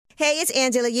Hey, it's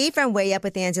Angela Yee from Way Up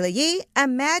with Angela Yee.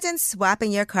 Imagine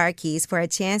swapping your car keys for a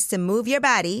chance to move your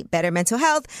body, better mental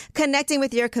health, connecting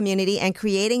with your community, and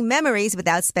creating memories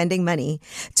without spending money.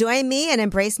 Join me and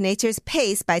embrace nature's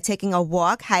pace by taking a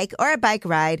walk, hike, or a bike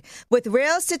ride with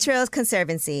Rails to Trails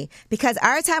Conservancy, because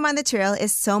our time on the trail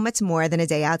is so much more than a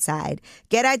day outside.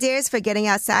 Get ideas for getting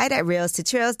outside at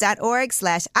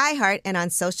railstotrails.org/iHeart and on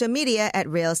social media at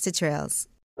Rails to Trails.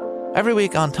 Every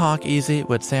week on Talk Easy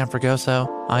with Sam Fragoso,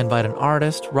 I invite an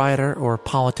artist, writer, or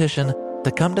politician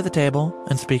to come to the table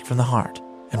and speak from the heart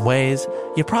in ways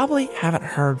you probably haven't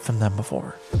heard from them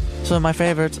before. Some of my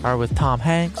favorites are with Tom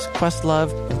Hanks,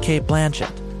 Questlove, and Cate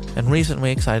Blanchett. In recent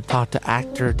weeks, I talked to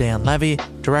actor Dan Levy,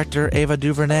 director Ava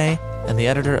DuVernay, and the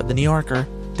editor of The New Yorker,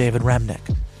 David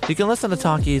Remnick. You can listen to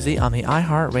Talk Easy on the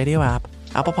iHeartRadio app,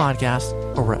 Apple Podcasts,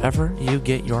 or wherever you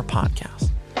get your podcasts.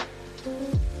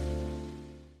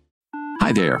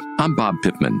 Hi there, I'm Bob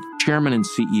Pittman, Chairman and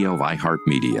CEO of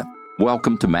iHeartMedia.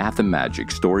 Welcome to Math and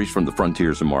Magic, Stories from the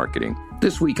Frontiers of Marketing.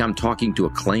 This week I'm talking to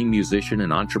acclaimed musician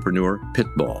and entrepreneur,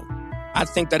 Pitbull. I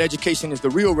think that education is the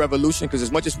real revolution, because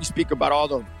as much as we speak about all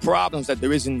the problems that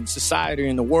there is in society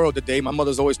and the world today, my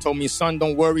mother's always told me, son,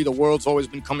 don't worry, the world's always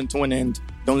been coming to an end.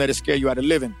 Don't let it scare you out of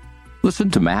living. Listen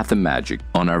to Math and Magic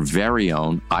on our very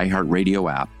own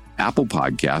iHeartRadio app, Apple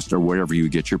Podcast, or wherever you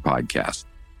get your podcasts.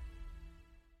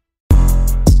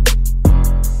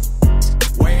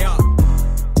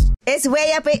 It's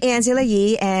Way Up with Angela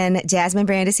Yee, and Jasmine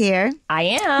Brand is here. I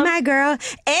am. My girl.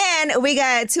 And we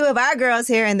got two of our girls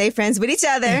here, and they friends with each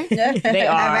other. They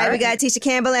are. All right, we got Tisha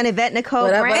Campbell and Yvette Nicole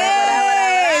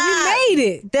Brand. You made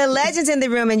it. The legends in the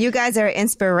room, and you guys are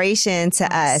inspiration to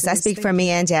us. I speak for me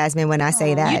and Jasmine when I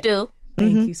say that. You do.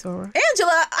 Thank you, Sora.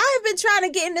 Angela, I have been trying to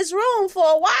get in this room for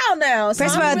a while now. So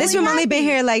First of all, this room only been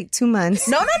here like 2 months.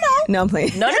 No. No, I'm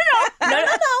playing. No.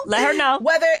 Let her know.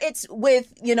 Whether it's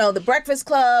with, the Breakfast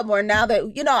Club or now that,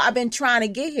 I've been trying to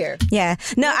get here. Yeah.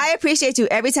 No, I appreciate you.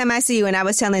 Every time I see you, and I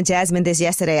was telling Jasmine this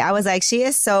yesterday, I was like, she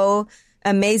is so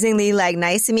amazingly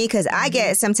nice to me, because I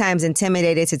get sometimes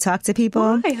intimidated to talk to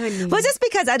people. Why, honey? Well, just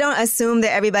because I don't assume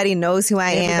that everybody knows who I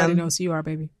am. Everybody knows who you are,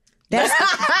 baby.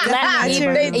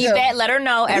 Yvette, let her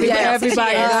know. Everybody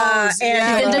knows.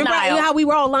 And in Remember denial. how we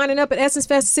were all lining up at Essence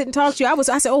Fest to sit and talk to you? I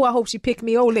said, I hope she picked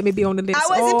me. Oh, let me be on the list. I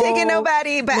wasn't picking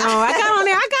nobody, but no, I got on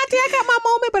there. I got there. I got my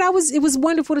moment, but it was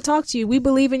wonderful to talk to you. We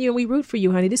believe in you and we root for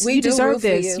you, honey. You deserve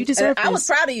this. You deserve this. I was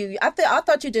proud of you. I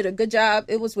thought you did a good job.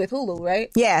 It was with Hulu,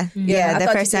 right? Yeah. The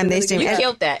first time they streamed. You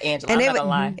killed that, Angela. I'm not gonna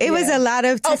lie. It was a lot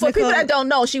of technical... for people that don't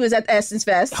know, she was at Essence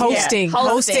Fest. Hosting.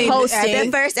 The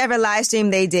first ever live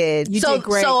stream they did. You did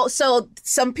great. So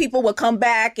some people would come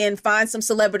back and find some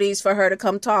celebrities for her to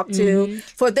come talk to,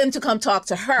 for them to come talk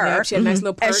to her. Yeah, she had a nice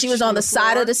little perch and she was on the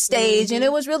side of the stage, and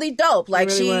it was really dope. Like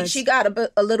she got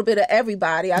a little bit of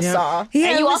everybody. I saw. Yeah,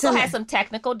 and you also had some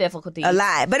technical difficulties. A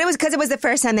lot, but it was because it was the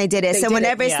first time they did it. So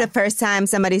whenever it's the first time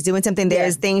somebody's doing something,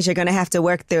 there's things you're going to have to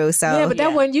work through. So yeah, but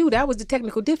that wasn't you. That was the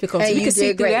technical difficulty. And we could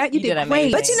see through that. You did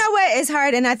great. But you know what? It's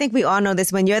hard, and I think we all know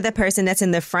this. When you're the person that's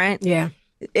in the front,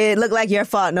 it looked like your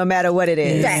fault no matter what it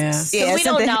is. Yeah, we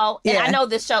don't know. And I know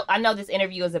this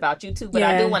interview is about you too, but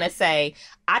I do want to say,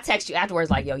 I text you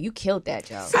afterwards like, yo, you killed that,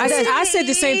 Joe. I said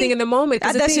the same thing in the moment.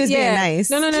 I thought she was being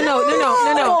nice.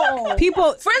 No.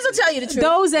 People, friends will tell you the truth.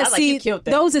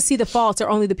 Those that see the faults are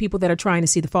only the people that are trying to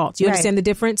see the faults. You understand the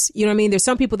difference? You know what I mean? There's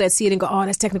some people that see it and go, oh,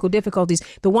 that's technical difficulties.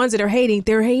 The ones that are hating,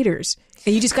 they're haters.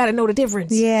 And you just got to know the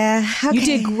difference. Yeah. Okay. You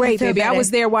did great, baby. Better. I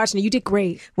was there watching it. You did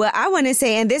great. Well, I want to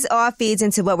say, and this all feeds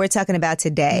into what we're talking about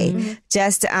today.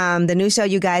 Just the new show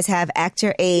you guys have,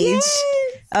 Actor Age.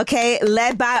 Okay,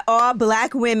 led by all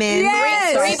Black women.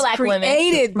 Yes. Three Black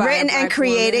women. Written and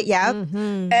created,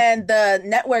 And the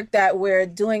network that we're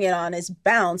doing it on is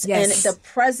Bounce. Yes. And the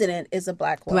president is a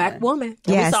Black woman.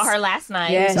 Yes. We saw her last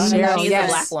night. Yes. She is a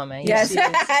Black woman. Yes. She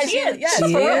is. She's a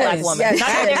real Black woman.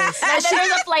 Yes.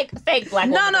 There's a fake Black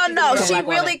woman. No. She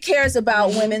really cares about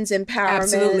women's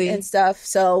empowerment and stuff.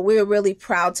 So we're really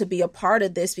proud to be a part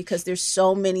of this, because there's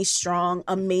so many strong,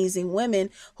 amazing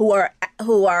women who are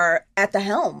at the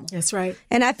helm. That's right.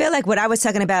 And I feel like what I was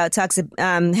talking about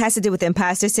has to do with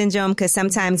imposter syndrome, because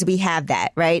sometimes we have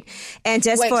that, right? And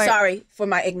sorry for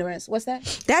my ignorance. What's that?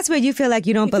 That's where you feel like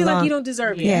you don't belong. Feel like you don't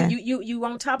deserve it. Yeah. You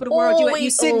on top of the world. You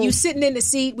sitting in the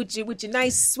seat with your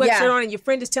nice sweatshirt on, and your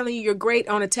friend is telling you you're great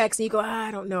on a text, and you go,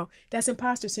 I don't know. That's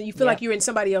imposter syndrome. You feel like you're in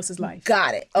somebody else's life.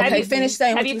 Got it. Okay, finish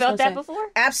saying. Have you felt that before?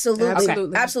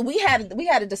 Absolutely. Absolutely. We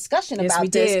had a discussion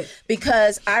about this,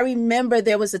 because I remember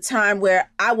there was a time where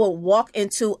I would walk into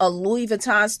into a Louis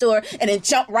Vuitton store and then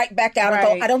jump right back out and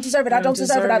go, I don't deserve it. I don't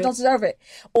deserve it. I don't deserve it.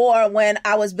 Or when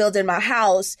I was building my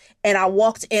house and I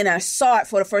walked in and I saw it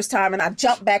for the first time and I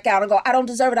jumped back out and go, I don't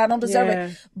deserve it. I don't deserve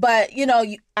it. But, you know,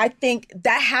 I think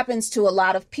that happens to a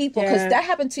lot of people because that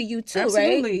happened to you too,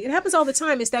 Absolutely. right? It happens all the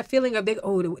time. It's that feeling of, they're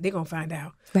going to find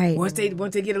out. Right. Once they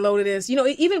get a load of this. You know,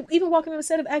 even walking on a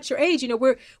set of At Your Age, you know,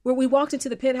 where we walked into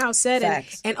the penthouse set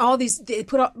and all these,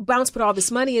 Bounce put all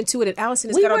this money into it and Allison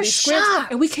has got all these scripts.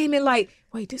 And we came in like,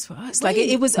 wait, this for us? Like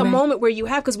it was a moment where you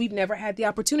have, because we've never had the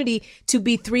opportunity to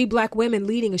be 3 Black women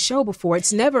leading a show before.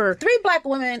 It's never 3 Black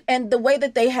women, and the way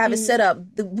that they have it set up,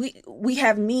 we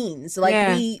have means.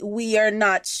 Like we are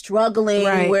not struggling.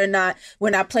 Right. We're not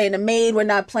playing the maid. We're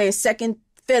not playing second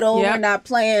fiddle. We're not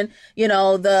playing, you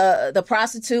know, the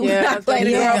prostitute. We're not playing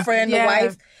the girlfriend, the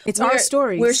wife. It's our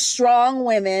stories. We're strong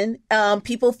women.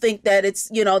 People think that it's,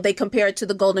 you know, they compare it to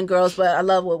the Golden Girls, but I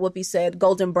love what Whoopi said,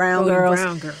 Golden Brown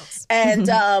Girls.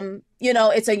 And, you know,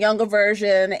 it's a younger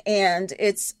version and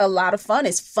it's a lot of fun.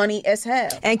 It's funny as hell.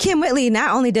 And Kim Whitley,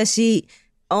 not only does she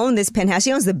own this penthouse,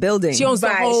 she owns the building. She owns the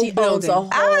whole building.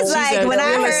 I was like, when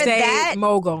I heard that,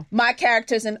 mogul. My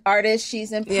character's an artist.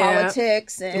 She's in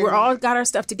politics. And we're all got our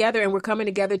stuff together and we're coming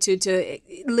together to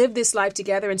live this life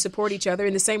together and support each other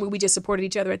in the same way we just supported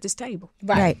each other at this table.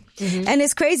 Right. Mm-hmm. And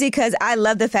it's crazy because I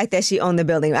love the fact that she owned the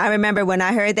building. I remember when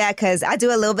I heard that because I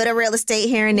do a little bit of real estate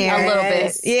here and there. A little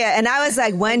bit. Yeah. And I was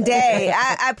like, one day,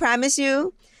 I promise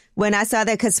you, when I saw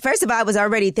that, because first of all, I was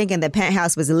already thinking the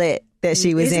penthouse was lit that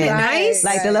she was in. Nice?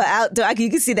 Like the little outdoor, you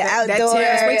can see the outdoor. That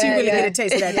terrace, wait till you really get a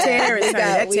taste of that terrace.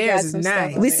 That terrace is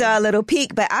nice. We saw a little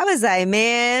peek, but I was like,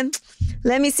 man,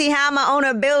 let me see how I'm going to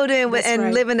own a building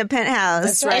and live in the penthouse.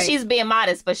 That's right. And she's being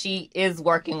modest, but she is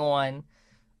working on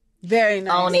very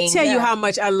nice. owning. Let me tell you how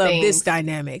much I love this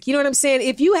dynamic. You know what I'm saying?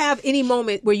 If you have any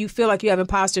moment where you feel like you have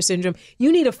imposter syndrome,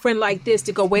 you need a friend like this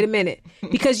to go, wait a minute.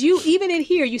 Because you, even in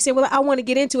here, you say, well, I want to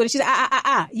get into it. And she's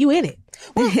like, you in it.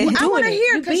 Well, I want to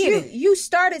hear, because you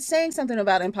started saying something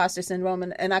about imposter syndrome,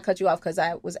 and I cut you off because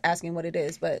I was asking what it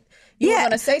is, but you were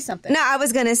going to say something. No, I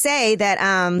was going to say that,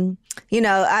 you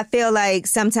know, I feel like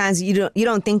sometimes you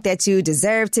don't think that you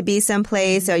deserve to be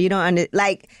someplace, or you don't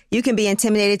you can be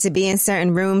intimidated to be in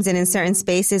certain rooms and in certain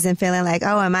spaces and feeling like,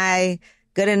 oh, am I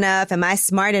good enough? Am I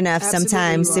smart enough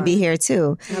sometimes to be here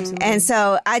too? Absolutely. And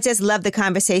so I just love the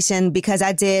conversation because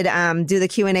I did do the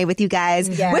Q&A with you guys,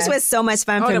 which was so much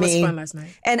fun for me. That was fun last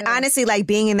night. And honestly, like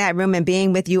being in that room and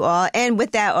being with you all and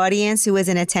with that audience who was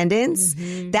in attendance,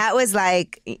 that was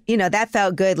like, you know, that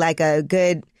felt good, like a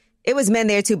good, it was men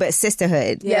there too, but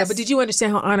sisterhood. Yeah, but did you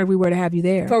understand how honored we were to have you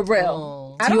there? For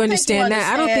real. Do you understand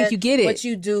that? I don't think you get it. What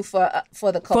you do for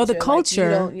the culture. For the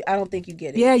culture. Like, I don't think you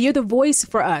get it. Yeah, you're the voice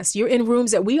for us. You're in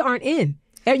rooms that we aren't in.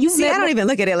 I don't even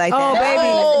look at it like that.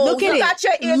 Oh, baby. Look at it. Got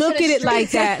your ear look to the at it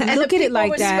like that. Look at it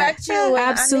like that. You,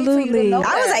 absolutely. I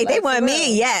was like, they want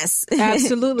me. Yes.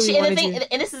 Absolutely. And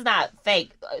this is not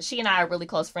fake. She and I are really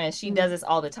close friends. She does this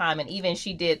all the time. And even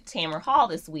she did Tamara Hall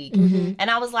this week. And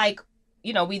I was like,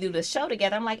 you know, we do the show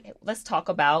together. I'm like, let's talk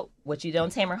about what you did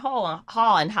on Tamara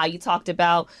Hall and how you talked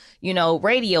about, you know,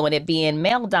 radio and it being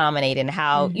male dominated and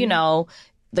how, you know,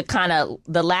 the kind of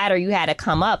the ladder you had to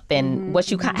come up and what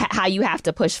you how you have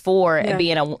to push forward and be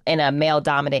in a male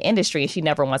dominant industry. And she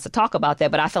never wants to talk about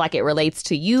that, but I feel like it relates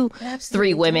to you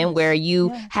three women where you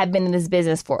have been in this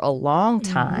business for a long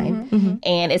time,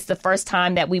 and it's the first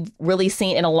time that we've really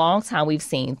seen in a long time we've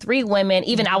seen 3 women.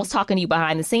 Even I was talking to you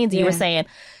behind the scenes, and you were saying,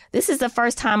 this is the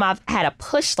first time I've had a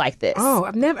push like this. Oh,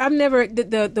 I've never.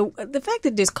 The fact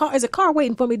that there's a car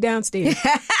waiting for me downstairs,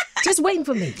 just waiting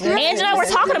for me. Angela and I were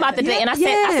talking about the day, and I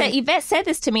said, Yvette said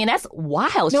this to me, and that's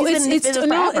wild. No,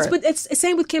 it's the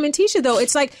same with Kim and Tisha though.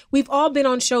 It's like we've all been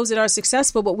on shows that are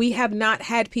successful, but we have not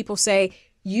had people say,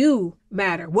 you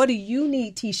matter. What do you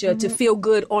need, Tisha, to feel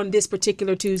good on this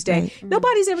particular Tuesday?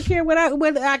 Nobody's ever cared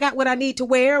whether I got what I need to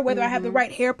wear, whether I have the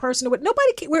right hair person or what.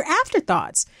 Nobody. We're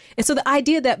afterthoughts. And so the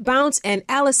idea that Bounce and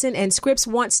Allison and Scripps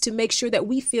wants to make sure that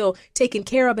we feel taken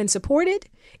care of and supported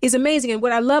is amazing. And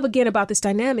what I love again about this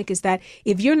dynamic is that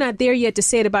if you're not there yet to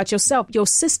say it about yourself, your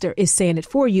sister is saying it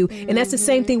for you. And that's the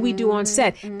same thing we do on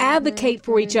set. Advocate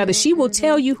for each other. She will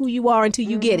tell you who you are until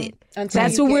you get it.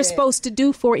 That's what we're supposed to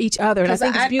do for each other. And I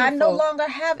think it's beautiful. I no longer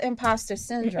have imposter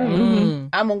syndrome.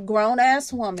 I'm a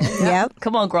grown-ass woman. Yep.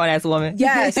 Come on, grown-ass woman.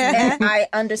 Yes. And I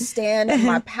understand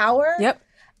my power. Yep.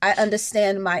 I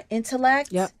understand my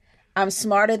intellect. Yep. I'm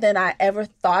smarter than I ever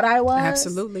thought I was.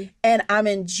 Absolutely. And I'm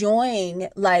enjoying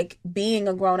like being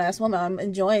a grown ass woman. I'm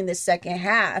enjoying this second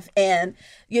half. And,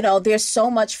 you know, there's so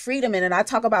much freedom in it. I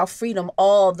talk about freedom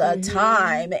all the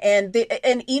time. And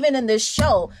even in this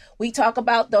show, we talk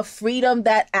about the freedom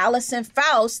that Allison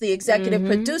Faust, the executive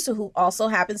producer, who also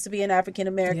happens to be an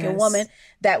African-American woman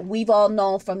that we've all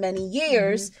known for many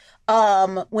years,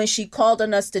 when she called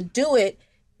on us to do it,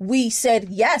 we said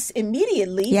yes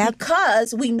immediately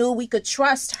because we knew we could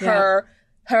trust her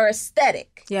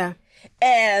aesthetic. Yeah.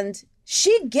 And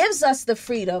she gives us the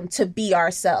freedom to be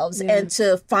ourselves and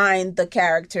to find the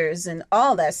characters and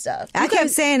all that stuff. I kept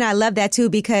saying I love that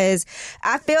too, because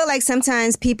I feel like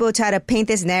sometimes people try to paint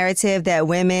this narrative that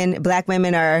Black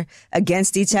women are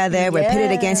against each other. We're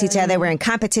pitted against each other. We're in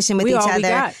competition with each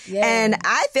other. And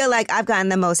I feel like I've gotten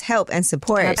the most help and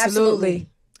support. Absolutely.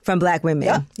 From Black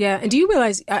women. Yeah. And do you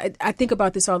realize, I think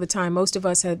about this all the time. Most of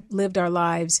us have lived our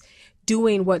lives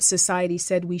doing what society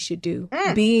said we should do,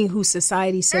 being who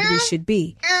society said we should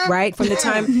be, right? From the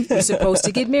time you're supposed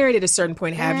to get married at a certain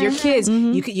point, have your kids.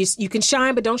 You can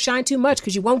shine, but don't shine too much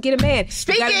because you won't get a man.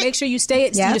 You got to make sure you stay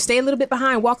a little bit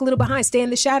behind, walk a little behind, stay in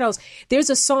the shadows.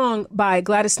 There's a song by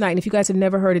Gladys Knight, and if you guys have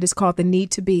never heard it, it's called The Need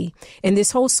to Be. And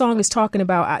this whole song is talking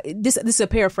about, this is a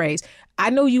paraphrase. I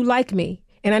know you like me.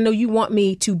 And I know you want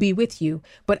me to be with you,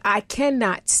 but I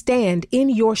cannot stand in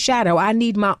your shadow. I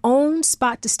need my own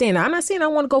spot to stand. Now, I'm not saying I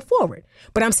want to go forward,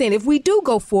 but I'm saying if we do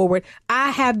go forward,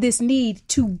 I have this need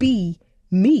to be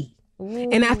me.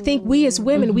 And I think we as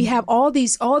women, we have all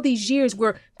these years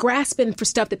we're grasping for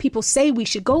stuff that people say we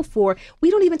should go for.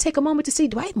 We don't even take a moment to say,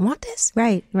 do I even want this?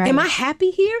 Right. Am I happy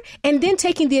here? And then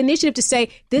taking the initiative to say,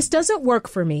 this doesn't work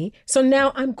for me. So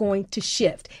now I'm going to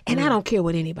shift. And I don't care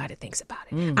what anybody thinks about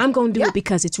it. I'm going to do it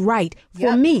because it's right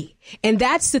for me. And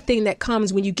that's the thing that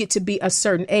comes when you get to be a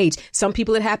certain age. Some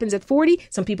people it happens at 40,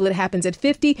 some people it happens at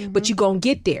 50, but you're going to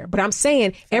get there. But I'm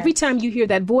saying every time you hear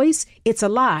that voice, it's a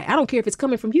lie. I don't care if it's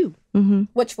coming from you.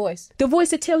 Which voice? The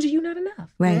voice that tells you you're not enough.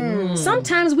 Right.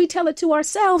 Sometimes we tell it to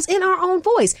ourselves in our own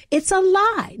voice. It's a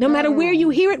lie. No matter where you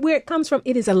hear it, where it comes from,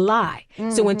 it is a lie.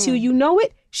 So until you know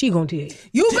it, she gonna tell you.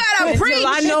 You better preach. Until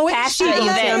I know it, she gonna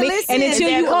tell me. And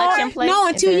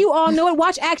until you all know it,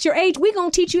 watch Act Your Age. We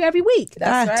gonna teach you every week.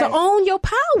 That's right. To own your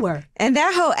power. And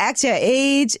that whole Act Your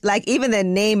Age, like even the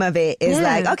name of it is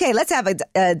like, okay, let's have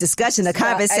a discussion, a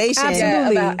conversation.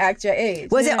 Absolutely. About Act Your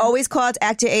Age. Was it always called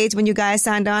Act Your Age when you guys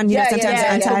signed on?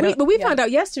 Sometimes untitled. But we found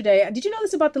out yesterday. Did you know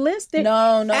this about the list?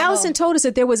 No. Allison told us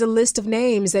that there was a list of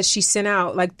names that she sent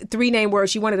out, like 3 name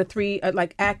words. She wanted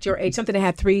like Act Your Age, something that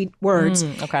had 3 words.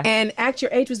 Okay. And Act Your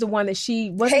Age was the one that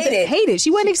she hated. She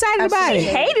wasn't excited about it.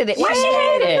 Hated it. Why she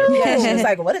hated it? Yeah, she was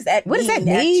like, what does that mean? What does that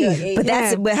mean? But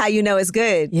that's how you know it's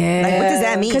good. Yeah. Like, what does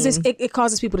that mean? Because it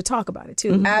causes people to talk about it, too.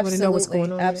 You want to know what's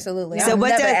going on. Absolutely. So I've what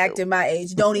never does- acted my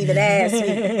age. Don't even ask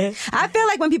me. I feel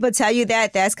like when people tell you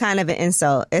that, that's kind of an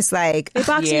insult. It's like, They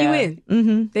boxing you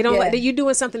in. They don't Yeah. like that you're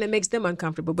doing something that makes them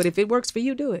uncomfortable. But if it works for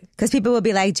you, do it. because people will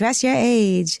be like, dress your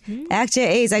age, act your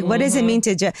age. Like, what does it mean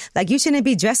to dress? Like, you shouldn't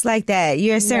be dressed like that.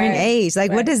 You're a certain age.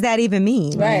 Like, what does that even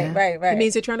mean? Right. It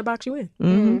means they're trying to box you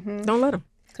in. Don't let them.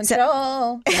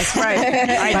 Control. That's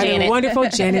right. By the wonderful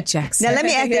Janet Jackson. Now, let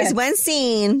me ask this one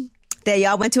scene that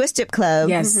y'all went to a strip club.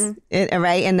 Yes.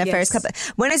 Right? In the first couple.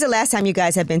 When is the last time you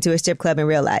guys have been to a strip club in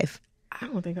real life? I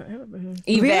don't think I've ever been.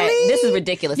 Yvette, Really? this is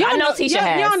ridiculous. I know Tisha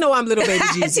has. Y'all know I'm little baby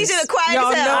Jesus. Tisha the quiet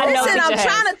Y'all as hell. know. I know Listen, I'm Tisha has.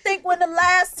 trying to think when the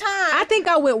last time. I think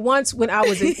I went once when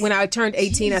I turned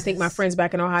 18. I think my friends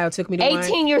back in Ohio took me to one.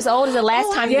 18 years old is the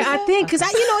last time. Yeah, I think because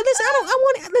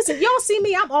listen. Y'all see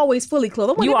me, I'm always fully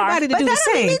clothed. I want You are. everybody to But do the that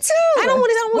don't same. mean me too. I don't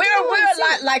want to. We're a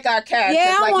lot like our characters.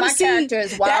 Yeah, I like wanna my see- character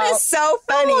is wild. That is so I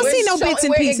funny. don't want to see no So bits and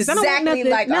we're pieces. I don't want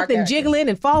exactly like our nothing characters. jiggling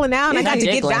and falling out. I got to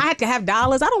Jiggling. I had to have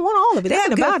dollars. I don't want all of it. They have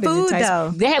Nothing good about it food, entices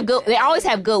me. though. They always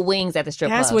have good wings at the strip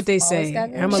club. That's what they say. got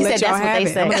good I'm She gonna let said y'all that's what have they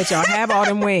it. say. I'm gonna let y'all have all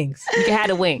them wings. You can have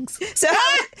the wings. So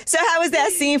how was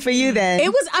that scene for you then? It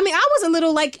was, I was a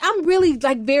little like, I'm really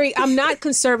like I'm not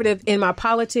conservative in my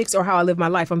politics or how I live my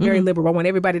life. I'm very liberal. I want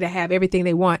everybody to have everything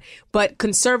they want, but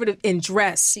conservative in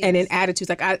dress and in attitudes.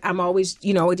 Like I'm always,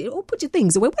 put your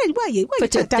things away. Why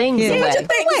Put your things away. Put your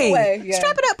things away. Yeah.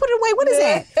 Strap it up, put it away. What is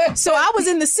that? So I was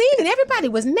in the scene and everybody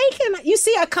was naked. You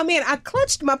see, I come in, I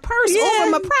clutched my purse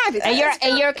over my private.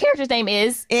 And your character's name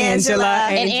is Angela.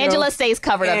 And Angela stays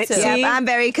covered up too. See? Yep, I'm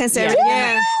very conservative.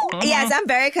 Yeah. Yes, I'm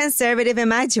very conservative in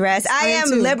my dress. I am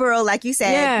too. liberal, like you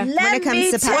said, Yeah. when it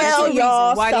comes to tell politics.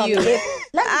 y'all Why do you? something.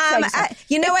 Let me tell you something.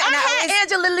 You know what? If And I had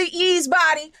Angela Lee's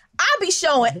body, I be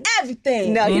showing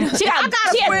everything. No, you don't.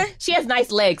 She has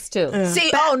nice legs too. See,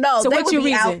 no. So what's your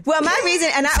reason? Well, my reason,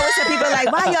 and I always tell people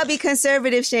like, why y'all be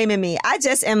conservative shaming me? I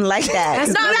just am like that.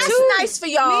 That's nice for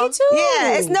y'all. Me too.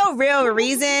 Yeah, it's no real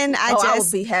reason. I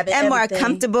would be having am more everything.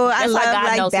 comfortable. I That's why love God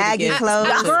like knows who to baggy get.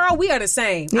 clothes. Girl, we are the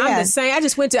same. I'm Yeah. the same. I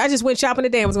just went shopping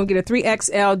today. I was going to get a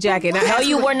 3XL jacket. No,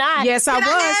 you were not. Yes, I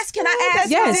was. Can I ask?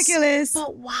 Yes. Ridiculous.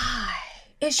 But why?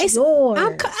 It's yours.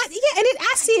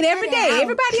 I see it every day.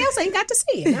 Everybody else ain't got to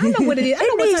see it. I know what it is. I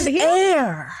know what's under here.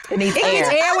 Air. It needs It needs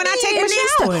air when I take my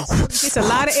showers. It's a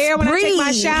lot of air when I take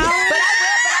my shower. But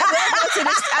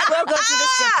I will go to the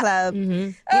strip club. You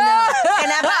know,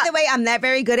 and by the way, I'm not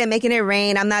very good at making it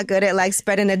rain. I'm not good at like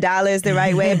spreading the dollars the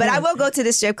right way. But I will go to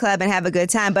the strip club and have a good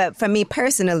time. But for me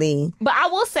personally, But I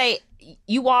will say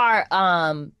you are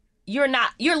you're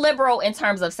liberal in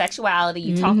terms of sexuality.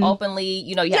 You talk openly.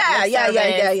 You know, you have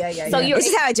Yeah. So you're this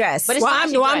is how I dress. But it's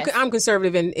I'm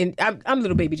conservative and I'm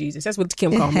little baby Jesus. That's what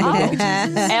Kim called me. Little baby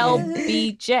Jesus.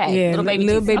 LBJ. Yeah,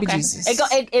 little baby okay. Jesus.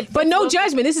 But no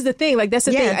judgment. This is the thing. Like that's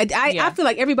the thing. I feel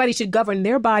like everybody should govern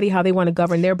their body how they want to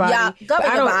govern their body. Yeah,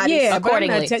 govern your body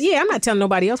accordingly. I'm not telling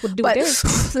nobody else what to do with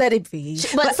theirs. Let it be.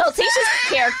 But so Tisha's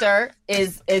character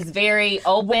is very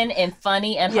open and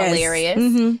funny and hilarious.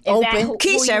 Open.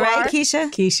 Keisha, right?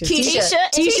 Keisha plays Keisha.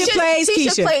 Tisha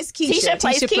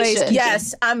plays Keisha.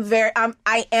 Yes,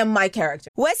 I am my character.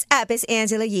 What's up? It's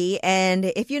Angela Yee. And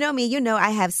if you know me, you know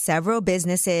I have several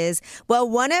businesses. Well,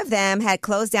 one of them had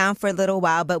closed down for a little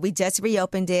while, but we just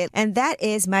reopened it. And that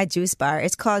is my juice bar.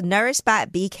 It's called Nourish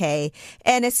Spot BK.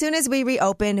 And as soon as we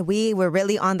reopened, we were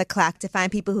really on the clock to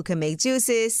find people who can make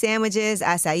juices, sandwiches,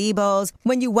 acai bowls.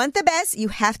 When you want the best, you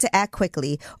have to act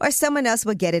quickly or someone else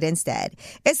will get it instead.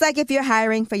 It's like if you're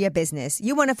hiring for your business.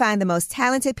 You want to find the most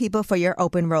talented people for your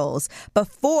open roles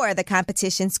before the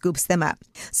competition scoops them up.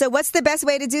 So what's the best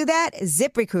way to do that?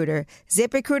 ZipRecruiter.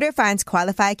 ZipRecruiter finds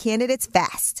qualified candidates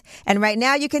fast. And right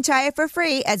now you can try it for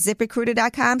free at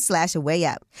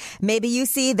ZipRecruiter.com/wayup. Maybe you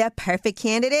see the perfect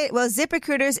candidate. Well,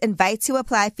 ZipRecruiter's Invite to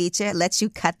Apply feature lets you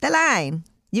cut the line.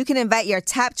 You can invite your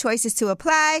top choices to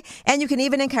apply, and you can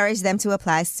even encourage them to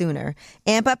apply sooner.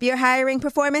 Amp up your hiring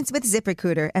performance with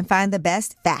ZipRecruiter and find the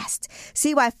best fast.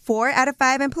 See why 4 out of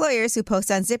 5 employers who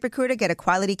post on ZipRecruiter get a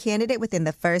quality candidate within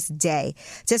the first day.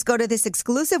 Just go to this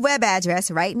exclusive web address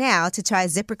right now to try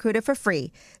ZipRecruiter for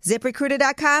free.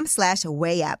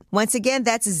 ZipRecruiter.com/wayup. Once again,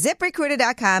 that's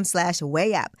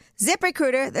ZipRecruiter.com/wayup.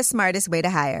 ZipRecruiter, the smartest way to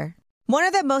hire. One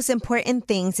of the most important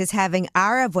things is having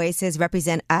our voices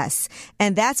represent us.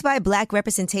 And that's why Black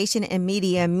representation in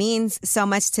media means so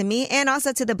much to me and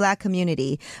also to the Black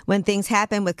community. When things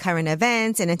happen with current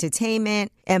events and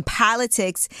entertainment and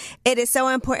politics, it is so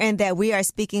important that we are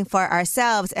speaking for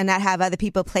ourselves and not have other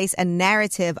people place a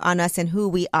narrative on us and who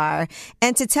we are,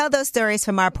 and to tell those stories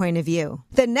from our point of view.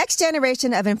 The next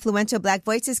generation of influential Black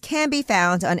voices can be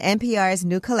found on NPR's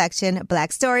new collection,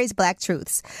 Black Stories, Black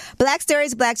Truths. Black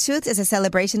Stories, Black Truths is a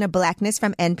celebration of Blackness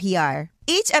from NPR.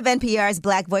 Each of NPR's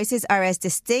Black voices are as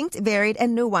distinct, varied,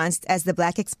 and nuanced as the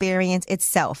Black experience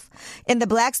itself. In the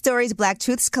Black Stories, Black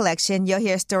Truths collection, you'll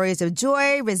hear stories of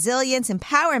joy, resilience,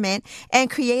 empowerment, and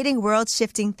creating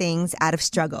world-shifting things out of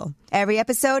struggle. Every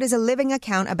episode is a living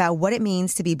account about what it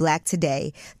means to be Black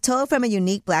today, told from a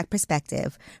unique Black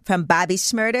perspective. From Bobby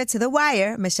Shmurda to The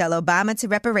Wire, Michelle Obama to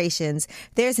reparations,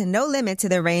 there's no limit to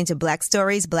the range of Black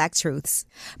stories, Black truths.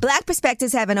 Black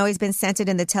perspectives haven't always been centered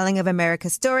in the telling of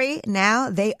America's story. Now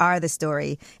they are the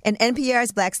story. In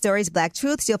NPR's Black Stories, Black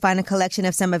Truths, you'll find a collection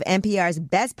of some of NPR's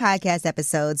best podcast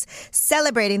episodes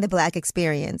celebrating the Black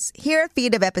experience. Hear a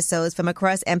feed of episodes from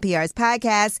across NPR's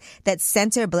podcasts that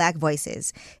center Black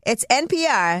voices. It's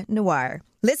NPR Noir.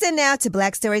 Listen now to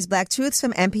Black Stories, Black Truths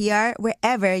from NPR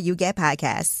wherever you get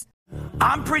podcasts.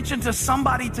 I'm preaching to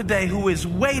somebody today who is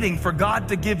waiting for God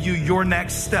to give you your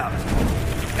next step.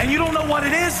 And you don't know what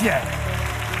it is yet.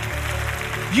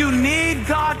 You need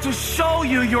God to show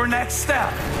you your next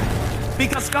step.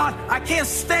 Because God, I can't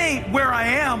stay where I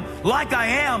am, like I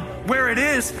am, where it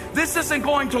is. This isn't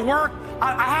going to work.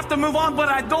 I have to move on, but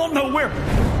I don't know where.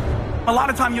 A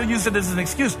lot of time you'll use it as an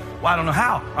excuse. Well, I don't know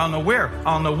how. I don't know where.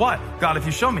 I don't know what. God, if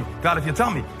you show me. God, if you tell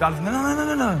me. God, if...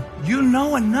 No. You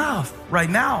know enough right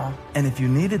now. And if you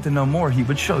needed to know more, he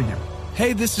would show you.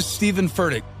 Hey, this is Stephen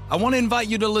Furtick. I want to invite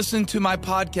you to listen to my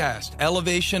podcast,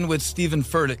 Elevation with Stephen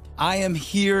Furtick. I am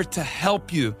here to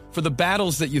help you for the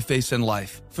battles that you face in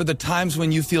life, for the times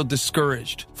when you feel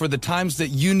discouraged, for the times that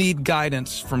you need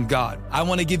guidance from God. I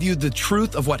want to give you the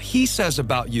truth of what he says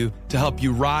about you to help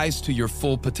you rise to your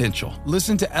full potential.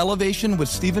 Listen to Elevation with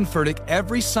Stephen Furtick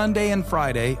every Sunday and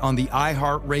Friday on the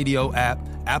iHeartRadio app,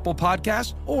 Apple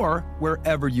Podcasts, or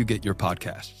wherever you get your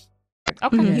podcasts.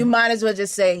 Okay. You might as well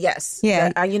just say yes.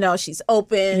 Yeah. You know, she's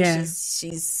open. Yeah.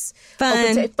 She's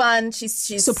Fun. fun.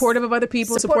 She's Supportive of other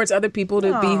people, supports other people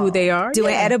to be who they are.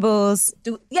 Doing edibles.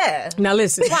 Now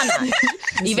listen. Why not?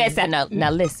 Yvette said no. Now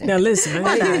listen. Now listen.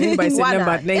 Why not? Anybody said Why nothing not?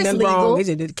 about ain't It's nothing legal. wrong.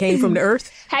 It came from the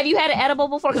earth. Have you had an edible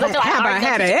before? Because I feel like Have I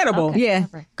had an edible? Okay. Yeah.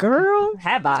 Girl.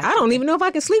 Have I? I don't even know if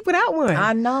I can sleep without one.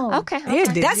 I know. Okay.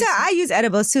 That's how I use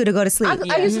edibles too, to go to sleep.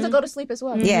 I used to go to sleep as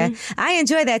well. Yeah. I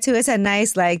enjoy that too. It's a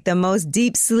nice, like the most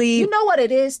deep sleep. You know what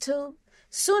it is too?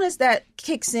 Soon as that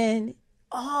kicks in,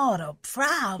 all the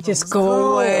problems Just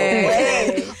go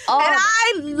away. And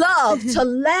I love to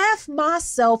laugh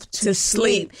myself to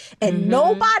sleep. And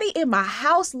nobody in my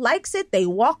house likes it. They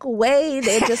walk away.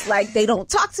 They're just like, they don't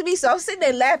talk to me. So I'm sitting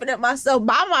there laughing at myself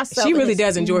by myself. She And really it's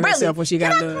does enjoy really- herself when she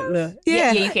got the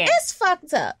Yeah, you can. It's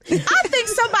fucked up. I think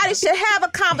somebody should have a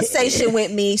conversation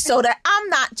with me so that I'm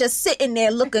not just sitting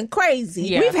there looking crazy.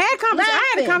 Yeah. We've had conversations.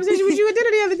 I had a conversation with you at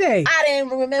dinner the other day. I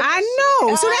didn't remember. I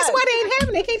know. So that's why they ain't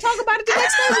having. They can't talk about it the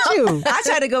next day with you. I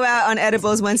tried to go out on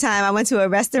edibles one time. I went to a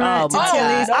restaurant to my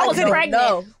Tilly's. God. I was couldn't-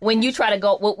 pregnant when you try to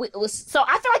go. So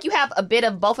I feel like you have a bit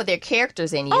of both of their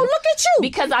characters in you. Oh, look at you.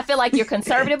 Because I feel like you're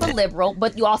conservative but liberal,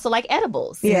 but you also like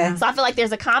edibles. Yeah. So I feel like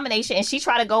there's a combination. And she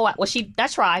tried to go out. Well, she not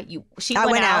try. She I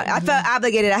went out. I felt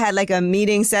obligated. I had like a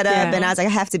meeting set up, and I was like,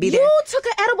 I have to be there. You took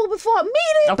an edible before a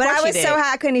meeting? Of But course I you was did. so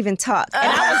high I couldn't even talk. And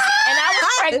I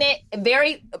was pregnant,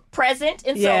 very present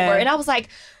and Yeah. sober. And I was like,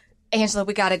 Angela,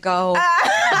 we gotta go.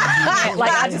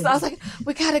 I was like,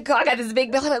 we gotta go. I got this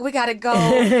big bill. I'm like, we gotta go.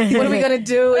 What are we gonna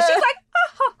do? And she's like,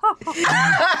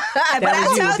 But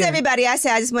I told everybody, I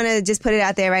said, I just want to just put it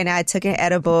out there right now. I took an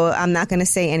edible. I'm not going to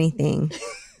say anything.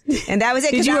 And that was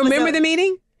it. Did you remember the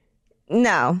meeting?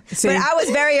 No. See? But I was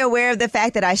very aware of the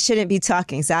fact that I shouldn't be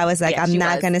talking. So I was like, Yeah, I'm she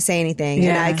not was. going to say anything. Yeah.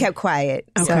 And I kept quiet.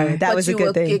 Okay. So that But was a you good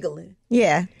were thing. giggling.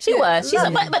 Yeah. she was.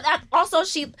 But also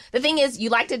the thing is, you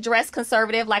like to dress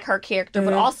conservative like her character,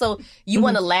 but also you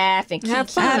want to laugh and keep Have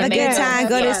fun. Have a and good make- time.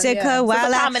 Go to Yeah. the strip club. So it's a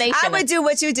While combination I would do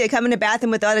what you did. Come in the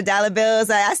bathroom with all the dollar bills.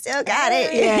 Like, I still got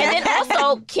it. And then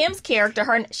also Kim's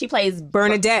character, she plays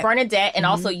Bernadette. and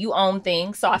also you own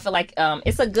things. So I feel like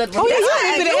it's a good. Oh, yeah, you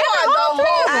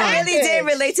I really did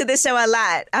relate to the show a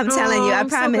lot. I'm telling you. I I'm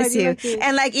so promise glad you you. liked it.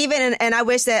 And like even and I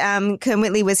wish that Kim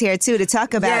Whitley was here too to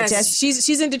talk about Yes, just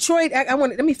she's in Detroit. I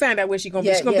want. Let me find out where she's gonna be.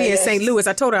 Yeah, She's gonna be in yeah, St. Louis.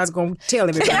 I told her I was gonna tell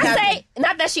everybody. Can I say,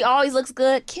 not that she always looks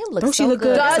good. Kim looks Don't she so look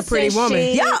good? That's a Doesn't pretty woman.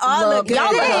 she Y'all all look good.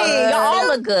 Y'all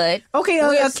look good. Okay,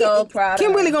 We're so proud of Kim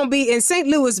her. Whitley gonna be in St.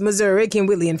 Louis, Missouri. Kim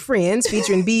Whitley and Friends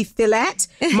featuring B. Philat.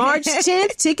 March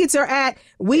 10th. Tickets are at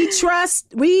what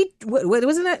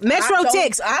wasn't that?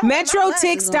 MetroTix. I don't know.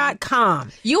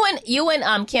 MetroTix.com. You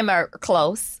and Kim are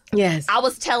close. Yes. I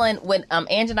was telling when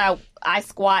Ange and I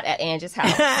squat at Ange's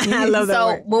house. I love that So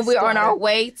word. when we were on our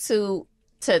way to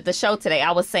the show today,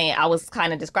 I was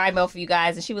kind of describing it for you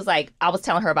guys, and she was like, I was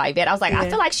telling her about Yvette. I was like, I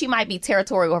feel like she might be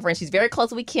territorial with her, and she's very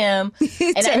close with Kim.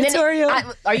 And Territorial?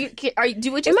 Are you?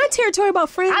 Would you? Am I territorial about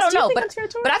Friends? I don't Do you know, think but I'm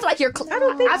territorial? I feel like you're.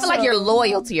 I feel like so. you're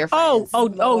loyal to your friends.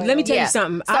 Oh! Let me tell Yeah. you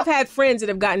something. So- I've had friends that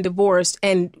have gotten divorced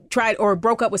and tried or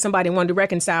broke up with somebody and wanted to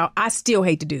reconcile. I still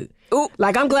hate to do.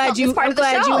 Like I'm glad No, it's part of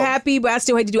the show. you're happy, but I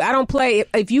still hate to do. I don't play.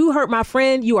 If you hurt my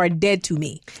friend, you are dead to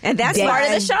me. and that's Dead. part why,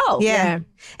 of the show. Yeah.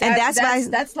 And that's why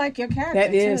that's like your character.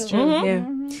 That is too. true.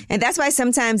 Yeah. and that's why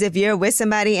sometimes if you're with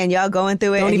somebody and y'all going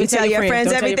through it Don't and even you tell tell your your friends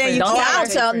friends. Don't tell everything, your you friends. can't.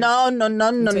 I'll tell no.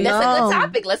 That's a good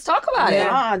topic. Let's talk about it.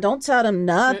 Ah, don't tell them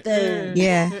nothing.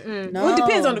 Yeah. No. Well, it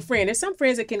depends on the friend. There's some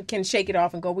friends that can shake it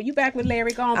off and go, "Well, you back with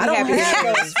Larry? Go on, be I don't happy."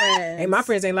 have those friends. Hey, my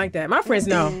friends ain't like that. My friends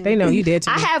know. They know you dead to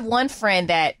me. I have one friend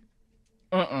that,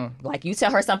 like you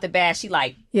tell her something bad, she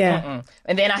like, Yeah.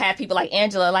 And then I have people like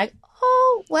Angela, like,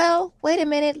 oh, well, wait a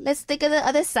minute, let's think of the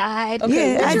other side.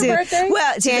 Okay, Yeah, what's I your do. birthday?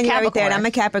 Well, January 3rd. Capricorn. I'm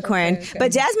a Capricorn.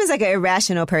 But Jasmine's like an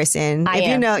irrational person. I if you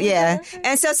am. know, yeah.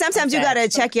 And so sometimes you got to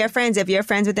check your friends. If you're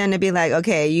friends with them to be like,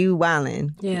 okay, you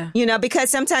wildin'. Yeah. You know, because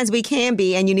sometimes we can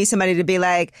be and you need somebody to be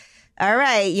like, all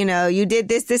right, you know, you did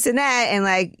this, and that. And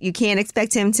like, you can't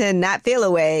expect him to not feel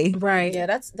a way. Right. Yeah,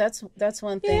 that's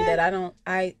one thing that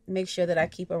I make sure that I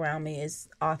keep around me is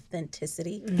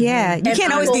authenticity. Yeah. You And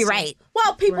can't always be people- right.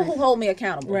 Well, people who hold me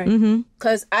accountable. Right.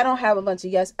 Because I don't have a bunch of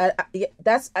yes.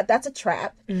 That's a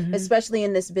trap, especially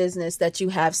in this business that you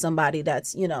have somebody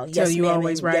that's, yes you man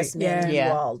always and right. yes man Yeah.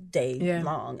 you all day Yeah.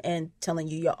 long and telling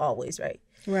you you're always right.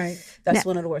 Right. That's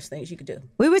one of the worst things you could do.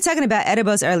 We were talking about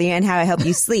edibles earlier and how it helped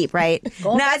you sleep, right?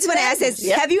 Now, I just want to ask this.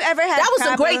 Yep. Have you ever had That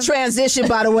was a great transition,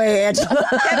 by the way, Angela.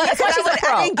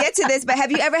 I didn't get to this, but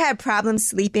have you ever had problems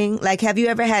sleeping? Like, have you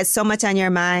ever had so much on your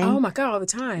mind? Oh, my God, all the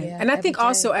time. Yeah, and I think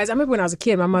also, as I remember when I was a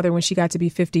kid, my mother, when she got to be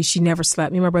 50, she never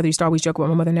slept. Me and my brother used to always joke about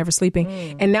my mother never sleeping.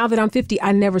 And now that I'm 50,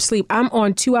 I never sleep. I'm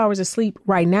on 2 hours of sleep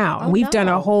right now. And we've done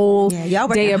a whole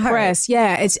day of press.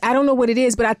 Yeah, I don't know what it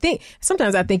is, but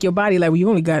sometimes I think your body, like, well, you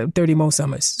only got 30 more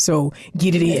summers, so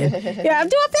get it in. Yeah, I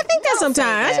think that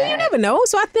sometimes. You never know.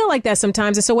 So I feel like that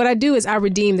sometimes. And so what I do is I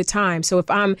redeem the time. So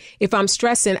if I'm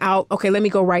stressing out, okay, let me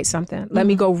go write something. Let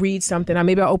me go read something. Or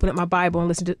maybe I'll open up my Bible and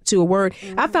listen to a word.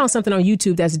 I found something on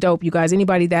YouTube that's dope, you guys.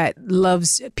 Anybody that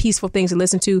loves peaceful things to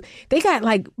listen to, they got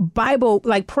like Bible,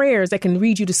 like prayers that can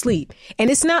read you to sleep. And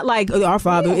it's not like Our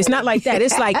Father. It's not like that.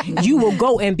 It's like you will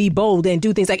go and be bold and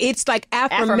do things. Like it's like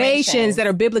affirmations that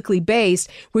are biblically based,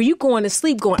 where you going to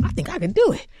sleep going, I think I can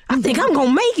do it. I think I'm going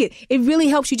to make it. It really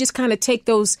helps you just kind of take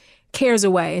those cares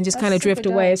away and just kind of drift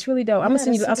away. It's really dope. I'll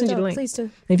send you the link. Please do.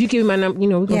 If you give me my number,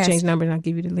 we're going to change numbers and I'll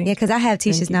give you the link. Yeah, because I have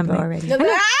Tisha's number already. I don't know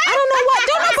what.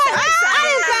 Don't nobody. I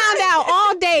done found out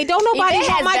all day. Don't nobody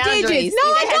want my digits. No,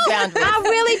 I don't. I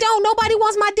really don't. Nobody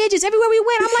wants my digits. Everywhere we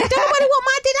went, I'm like, don't nobody want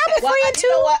my digits. I'm a friend too.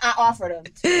 You know what? I offered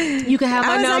them. You can have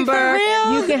my number. Like, for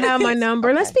real? You can have my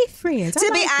number. Let's be friends.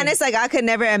 To be honest, like I could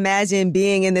never imagine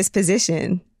being in this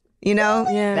position. You know?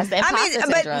 Yeah. That's the imposter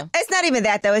syndrome. But it's not even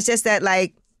that though. It's just that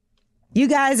like you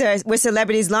guys were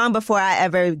celebrities long before I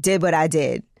ever did what I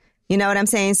did. You know what I'm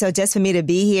saying? So just for me to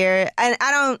be here, and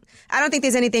I don't think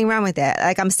there's anything wrong with that.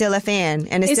 Like I'm still a fan,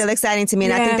 and it's still exciting to me,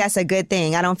 and I think that's a good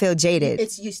thing. I don't feel jaded.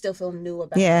 You still feel new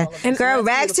about all of it. And girl,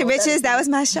 Rags to Riches, that was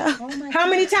my show. Oh my How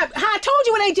many times? I told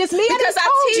you it ain't just me. Because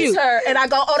I teased her, and I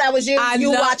go, oh, that was you.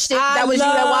 You watched it. That was you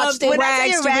that watched it. When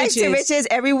I see Rags to Riches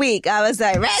every week, I was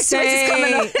like, Rags to Riches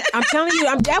coming up. I'm telling you,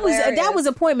 that was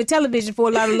appointment television for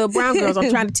a lot of little brown girls. I'm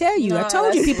trying to tell you. I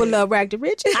told you people love Rags to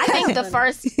Riches. I think the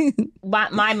first,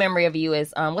 my memory of you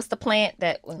is, what's the plant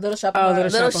that Little Shop?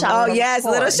 Little Shop. Oh yes,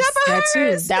 Little Shop of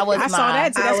Horrors. That was I saw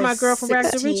that too. That's my girl from Rags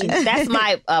to Riches. That's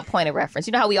my point of reference.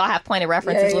 You know how we all have point of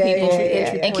references with people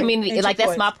and community. Like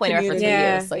that's my point of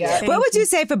reference for you. So What would you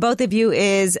say for both of you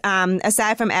is,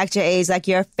 aside from Act Your Age, like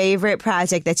your favorite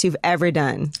project that you've ever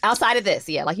done? Outside of this,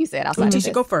 like you said, outside of this.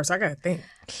 Tisha, go first. I gotta think.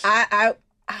 That's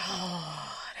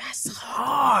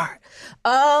hard.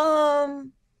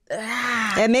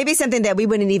 And maybe something that we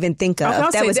wouldn't even think of. I'll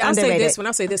say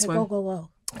this one. Go.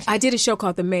 I did a show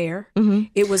called The Mayor.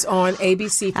 It was on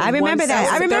ABC. I remember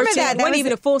that. It wasn't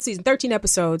even a full season, 13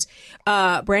 episodes.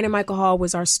 Brandon Michael Hall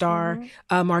was our star.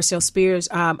 Marcel Spears,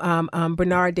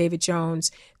 Bernard David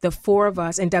Jones, the four of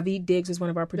us, and David Diggs was one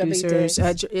of our producers.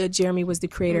 Jeremy was the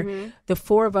creator. The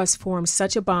four of us formed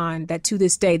such a bond that to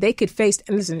this day, they could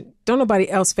and listen, don't nobody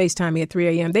else FaceTime me at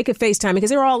 3 a.m. They could FaceTime me because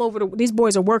they're all over. These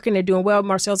boys are working. They're doing well.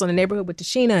 Marcel's on the Neighborhood with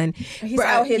Tashina. And he's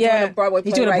out here doing a Broadway play.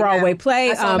 He's doing a Broadway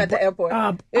play. I saw him at the airport.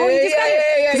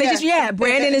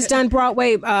 Brandon has done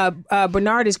Broadway.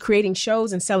 Bernard is creating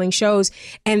shows and selling shows,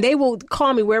 and they will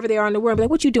call me wherever they are in the world. Be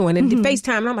like, "What you doing?" And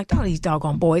FaceTime, and I'm like, "Oh, these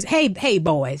doggone boys! Hey,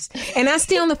 boys!" And I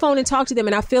stay on the phone and talk to them,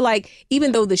 and I feel like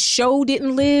even though the show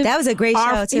didn't live, that was a great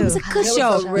show too. It was a good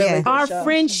show. Our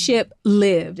friendship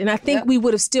lived, and I think we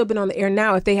would have still been on the air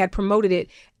now if they had promoted it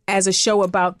as a show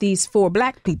about these four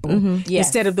black people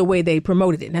instead of the way they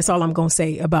promoted it. And that's all I'm going to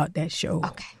say about that show.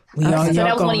 Okay. So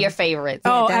that was one of your favorites.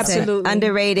 Oh, absolutely.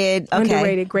 Underrated. Okay.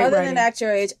 Underrated. Great Other writing. than Act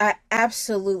Your Age, I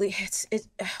absolutely,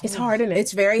 it's hard, isn't it?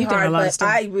 It's very hard, but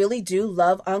I really do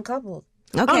love Uncoupled.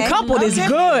 Okay. Uncoupled is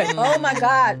good. Oh my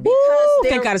God. Because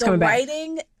thank God it's coming back.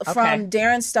 Writing from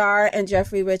Darren Star and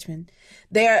Jeffrey Richmond,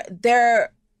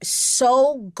 they're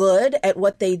so good at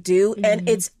what they do, and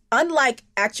it's unlike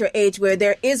Act Your Age, where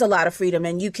there is a lot of freedom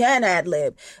and you can ad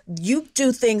lib. You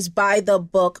do things by the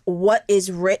book, what is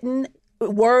written,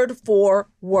 word for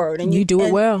word, and you do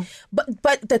it well.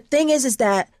 But the thing is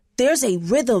that there's a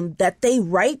rhythm that they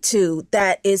write to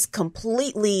that is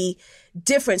completely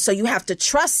different. So you have to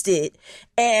trust it,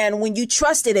 and when you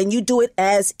trust it and you do it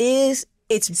as is,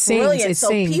 it's brilliant. So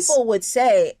people would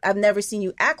say, I've never seen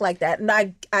you act like that. And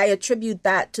I attribute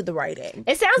that to the writing.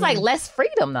 It sounds like less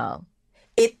freedom, though.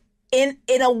 In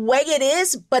a way it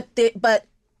is, but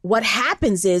what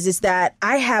happens is that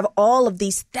I have all of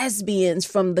these thespians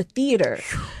from the theater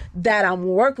that I'm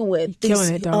working with.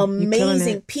 These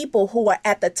amazing people who are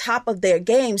at the top of their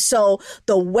game. So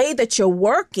the way that you're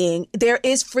working, there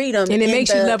is freedom. And it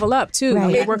makes you level up too.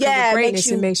 Right. You work on greatness,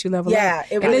 it makes you level up. Yeah,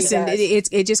 it really and listen, does.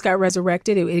 It just got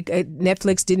resurrected.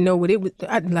 Netflix didn't know what it was.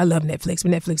 I love Netflix,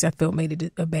 but Netflix I felt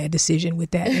made a bad decision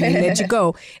with that. And they let you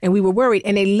go. And we were worried.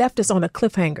 And they left us on a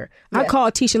cliffhanger. I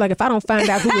called Tisha like, if I don't find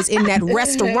out who was in that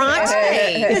restaurant,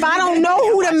 if I don't know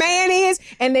who the man is,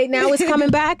 and now it's coming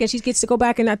back, and she gets to go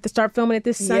back and have to start filming it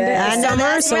this Sunday.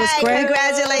 Summer, so it's great.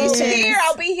 Congratulations.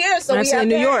 I'll be here. So we have in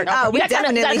New York. We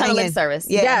definitely got to lip service.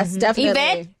 Yes, definitely.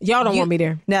 Yvette, y'all don't want me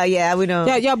there. No, we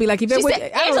don't. Y'all be like, Yvette.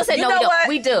 Angela said, no,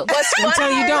 we do.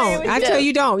 Until you don't. Until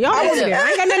you don't. Y'all want me there. I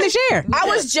ain't got nothing to share. I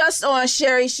was just on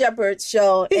Sherry Shepherd's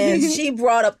show, and she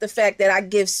brought up the fact that I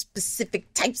give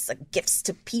specific types of gifts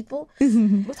to people.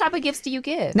 What type of gifts do you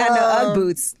give? No Ugg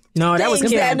boots. No, that was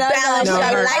Things Kim. that balance your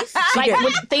life.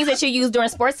 Like things that you use during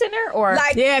Sports Center, or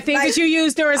things that you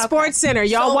use during Sports Center.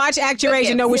 Y'all watch Acturage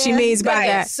and know what she means by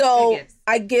that. So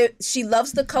she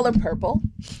loves the color purple.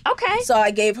 Okay. So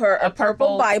I gave her a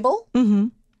purple Bible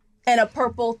and a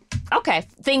purple. Okay,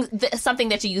 something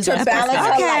that you use to balance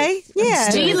her life. Yeah,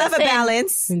 Jesus you love a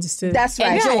balance. Understood. That's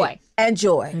right. And joy. And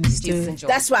joy. Understood.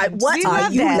 That's right. What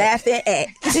are you laughing at?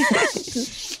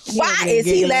 Why is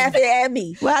he laughing at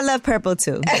me? Well, I love purple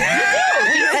too.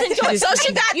 So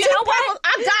she got you know what?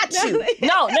 I got you.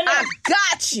 No. I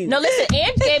got you. No, listen.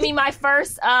 Ange gave me my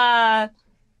first.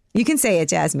 You can say it,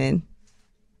 Jasmine.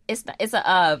 It's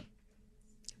a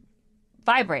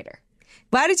vibrator.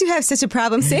 Why did you have such a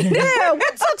problem saying that? Yeah,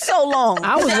 what took so long?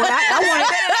 I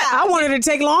wanted it to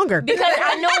take longer. Because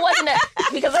I knew it wasn't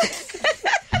because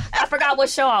I forgot what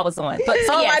show I was on. But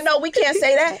yes. I know we can't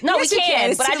say that. No, yes, we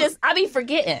can. But I be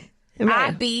forgetting. Right.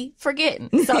 I be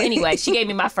forgetting. So anyway, she gave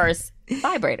me my first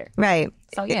vibrator. Right.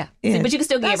 So yeah. But you can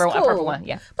still give her a purple one.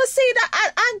 Yeah. But see,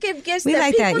 I give gifts we that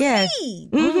like people that.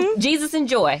 need. Mm-hmm. Jesus and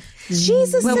joy.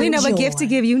 Jesus. Well, we know and what joy. gift to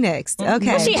give you next. Okay.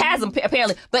 Well, she has them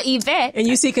apparently. But Yvette. And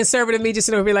you see conservative me just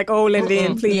sitting over here like, oh, let it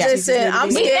in, please. Yeah. Listen,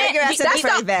 I'm scared.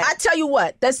 Yvette. I tell you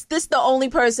what, this the only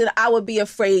person I would be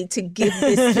afraid to give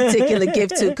this particular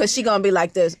gift to, because she gonna be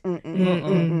like this.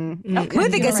 Okay. We'll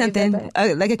think of something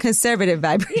like a conservative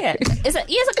vibrator. Yeah. It's a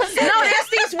conservative. No,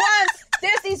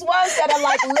 there's these ones that are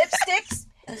like lipsticks.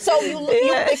 So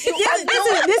this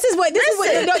is what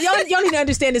y'all need to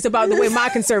understand this about the way my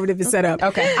conservative is set up.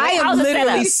 Okay. I am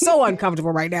literally so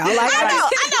uncomfortable right now. Like I know.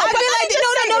 I feel like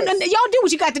no, y'all do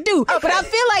what you got to do. Okay. But I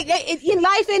feel like in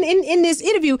life in this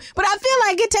interview, but I feel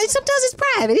like sometimes it's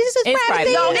private. It's just private.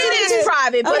 Thing. No, it is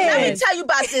private. But let me tell you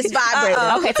about this vibrator.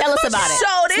 Okay, tell us about it.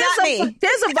 So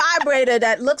there's a vibrator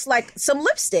that looks like some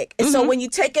lipstick. And so when you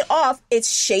take it off, it's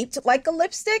shaped like a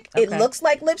lipstick. Okay. It looks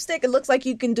like lipstick. It looks like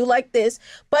you can do like this.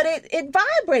 But it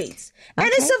vibrates. And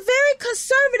it's a very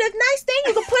conservative, nice thing.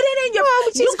 You can put it in your...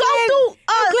 you go through...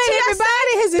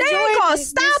 everybody has enjoyed. They ain't gonna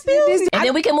stop you. And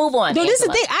then we can move on. No, this is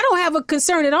the thing. I don't have a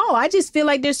concern at all. I just feel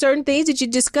like there's certain things that you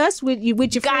discuss with your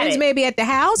friends maybe at the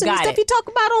house and the stuff you talk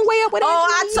about on Way Up with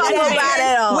I talk about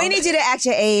it all. We need you to act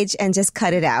your age and just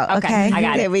cut it out. Okay. I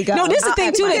got it. There we go. No, this is the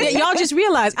thing too that y'all just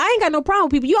realize. I ain't got no problem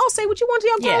with people. You all say what you want to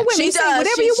y'all grown women. You say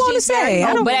whatever you want to say.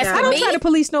 I don't try to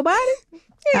police nobody.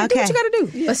 Yeah, do what you got to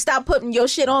do. But stop putting your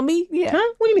shit on me. Yeah.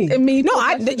 Huh? What do you mean? No,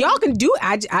 y'all can do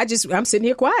it. I'm sitting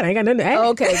here quiet. I ain't got nothing to add.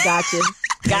 Okay, gotcha.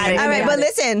 Got it. All right, but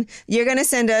listen, you're going to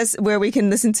send us where we can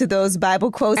listen to those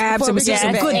Bible quotes. Absolutely.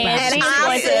 And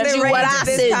I'll send you what I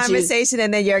send you. Conversation,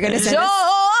 and then you're going to send us...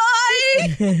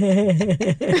 and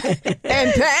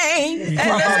pain.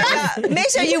 And make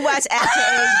sure you watch After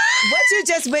Age. What you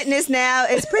just witnessed now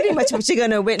is pretty much what you're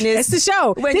going to witness. It's the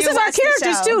show. This is our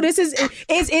characters too. This is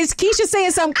Keisha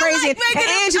saying something crazy and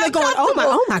Angela going,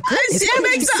 oh my goodness. It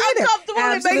makes it uncomfortable.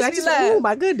 It makes me laugh. Oh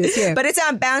my goodness, yeah. But it's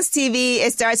on Bounce TV.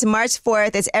 It starts March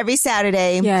 4th. It's every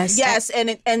Saturday. Yes.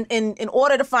 And in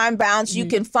order to find Bounce, you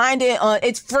can find it on.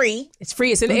 It's free. It's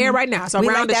free. It's in the air right now. So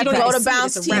around us. You don't go to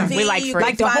Bounce TV. We like free.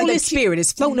 Like the Holy Spirit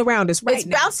is floating around us right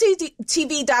now. It's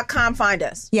bouncetv.com. Find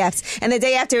us. Yes. And the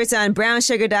day after, it's on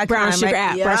brownsugar.com. Brown Sugar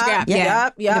app.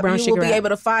 Yep. You will be able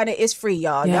to find it. It's free,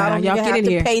 y'all. Y'all don't even have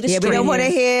to pay the stream. We don't want to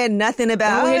hear nothing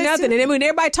about it. Don't hear nothing. And then when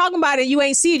everybody talking about it, you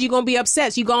ain't see it, you're going to be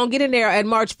upset. So you're going to get in there at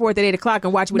March 4th at 8 o'clock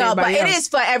and watch with everybody else. No, but it is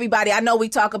for everybody. I know we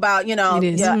talk about,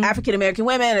 African-American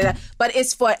women, but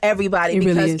it's for everybody.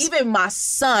 Because even my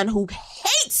son, who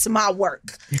hates my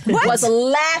work, was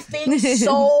laughing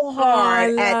so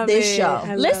hard at this show.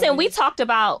 Listen, we talked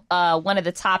about one of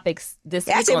the topics this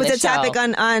week Actually, on it was the a show.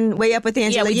 topic on Way Up with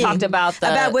Angela we Yee. talked about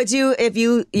would you,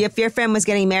 if your friend was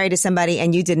getting married to somebody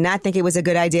and you did not think it was a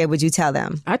good idea, would you tell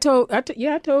them? I told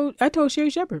Sherry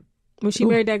Shepherd. When she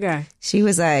married that guy. She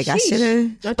was like, I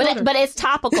should have. But it's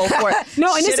topical for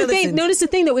No, and it's the thing. Notice the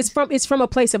thing, though. It's from a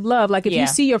place of love. Like if you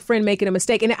see your friend making a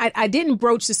mistake, and I didn't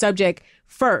broach the subject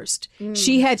first.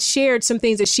 She had shared some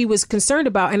things that she was concerned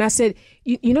about, and I said,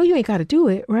 you know, you ain't got to do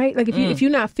it, right? Like if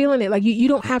you're not feeling it, like you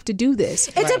don't have to do this.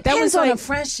 It depends on a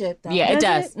friendship, though. Yeah, it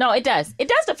does. No, it does. It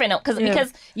does depend on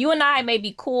because you and I may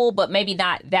be cool, but maybe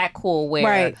not that cool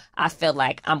where I feel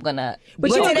like I'm gonna.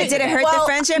 But did it hurt the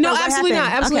friendship? No, absolutely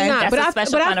not. Absolutely not. But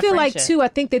I feel like too. I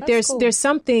think that there's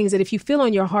some things that if you feel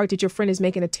on your heart that your friend is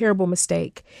making a terrible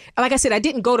mistake. Like I said, I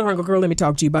didn't go to her and go, "Girl, let me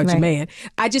talk to you about your man."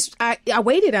 I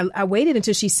waited. I waited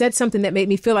until she said something that made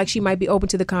me feel like she might be open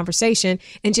to the conversation,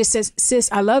 and just says, "Sis,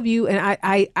 I love you, and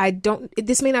I don't.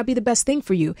 This may not be the best thing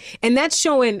for you," and that's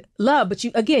showing love. But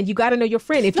you got to know your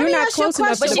friend. If you're not close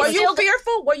enough, were you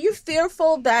fearful? Were you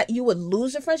fearful that you would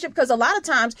lose a friendship? Because a lot of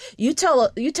times you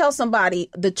tell somebody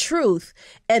the truth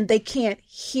and they can't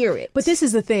hear it. But this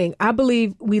is the thing. I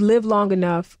believe we live long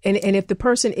enough, and if the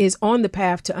person is on the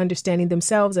path to understanding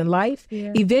themselves and life,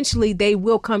 eventually they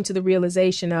will come to the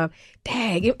realization of,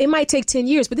 dang, it might take 10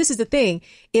 years. But this is the thing.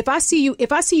 If I see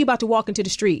you about to walk into the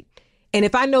street, and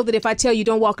if I know that if I tell you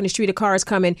don't walk in the street, a car is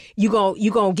coming, you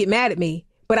gonna get mad at me,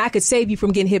 but I could save you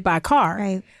from getting hit by a car.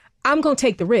 Right. I'm going to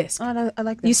take the risk. Oh, I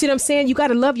like that. You see what I'm saying? You got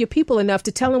to love your people enough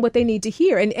to tell them what they need to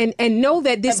hear and know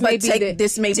that this may be the end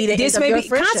of your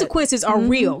friendship. Consequences are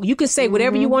real. You can say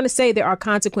whatever you want to say. There are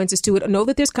consequences to it. Know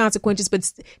that there's consequences,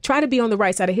 but try to be on the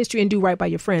right side of history and do right by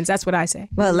your friends. That's what I say.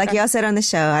 Well, like y'all said on the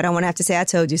show, I don't want to have to say I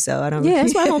told you so.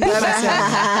 That's why I don't repeat myself.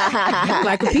 I don't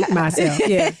like repeating myself.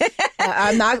 Yeah.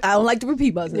 I don't like to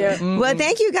repeat myself. Yeah. Well,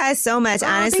 thank you guys so much.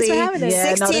 Honestly,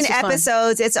 16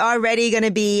 episodes. It's already going to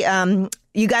be...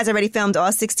 you guys already filmed all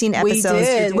 16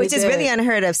 episodes, which is really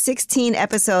unheard of. 16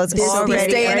 episodes already.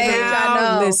 Day and age,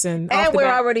 I know. Listen, and we're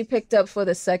already picked up for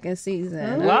the second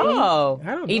season. Whoa.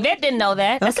 Yvette didn't know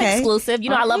that. That's exclusive. You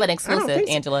know, I love an exclusive,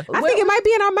 Angela. I think it might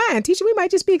be in our mind. Tisha, we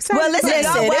might just be excited. Well, listen, it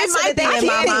might be in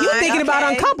my mind. You're thinking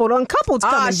about Uncoupled. Uncouplled's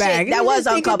coming back. That was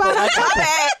Uncoupled. All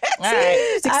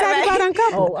right. Excited about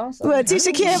Uncoupled. Well,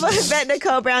 Tisha Campbell, Yvette,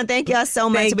 Nicole Brown, thank y'all so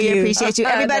much. We appreciate you.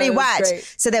 Everybody watch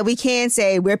so that we can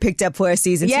say we're picked up for a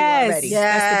season 2 already.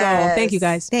 Yes, that's the goal. Thank you,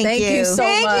 guys. Thank you so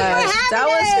much. That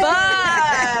was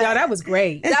fun. Y'all, that was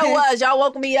great. That was. Y'all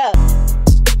woke me up.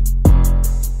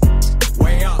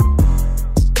 Way up.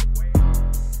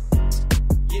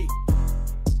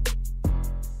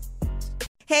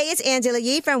 Hey, it's Angela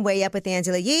Yee from Way Up with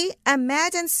Angela Yee.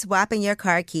 Imagine swapping your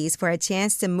car keys for a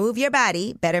chance to move your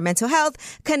body, better mental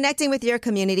health, connecting with your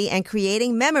community, and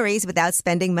creating memories without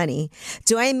spending money.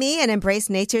 Join me and embrace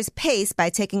nature's pace by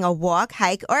taking a walk,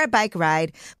 hike, or a bike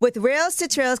ride with Rails to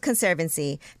Trails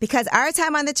Conservancy, because our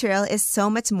time on the trail is so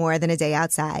much more than a day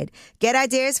outside. Get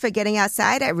ideas for getting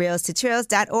outside at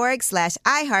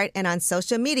railstotrails.org/iHeart and on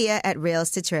social media at Rails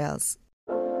to Trails.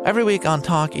 Every week on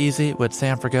Talk Easy with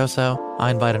Sam Fragoso,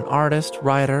 I invite an artist,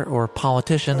 writer, or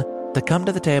politician to come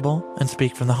to the table and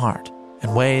speak from the heart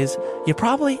in ways you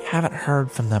probably haven't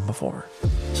heard from them before.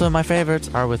 Some of my favorites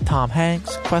are with Tom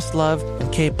Hanks, Questlove,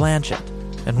 and Cate Blanchett.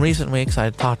 In recent weeks, I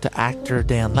talked to actor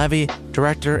Dan Levy,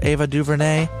 director Ava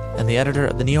DuVernay, and the editor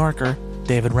of The New Yorker,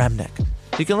 David Remnick.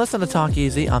 You can listen to Talk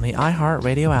Easy on the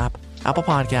iHeartRadio app, Apple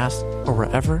Podcasts, or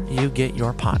wherever you get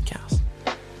your podcasts.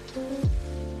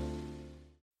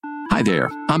 Hi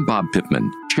there, I'm Bob Pittman,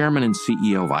 Chairman and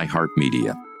CEO of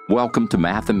iHeartMedia. Welcome to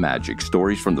Math and Magic,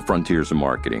 Stories from the Frontiers of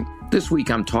Marketing. This week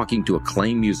I'm talking to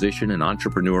acclaimed musician and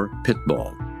entrepreneur,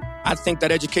 Pitbull. I think that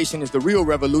education is the real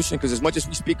revolution, because as much as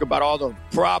we speak about all the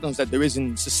problems that there is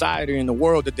in society and the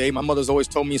world today, my mother's always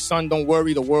told me, son, don't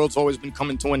worry, the world's always been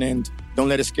coming to an end. Don't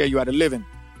let it scare you out of living.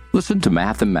 Listen to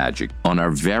Math and Magic on our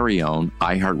very own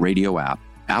iHeartRadio app,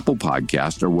 Apple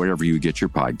Podcast, or wherever you get your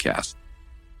podcasts.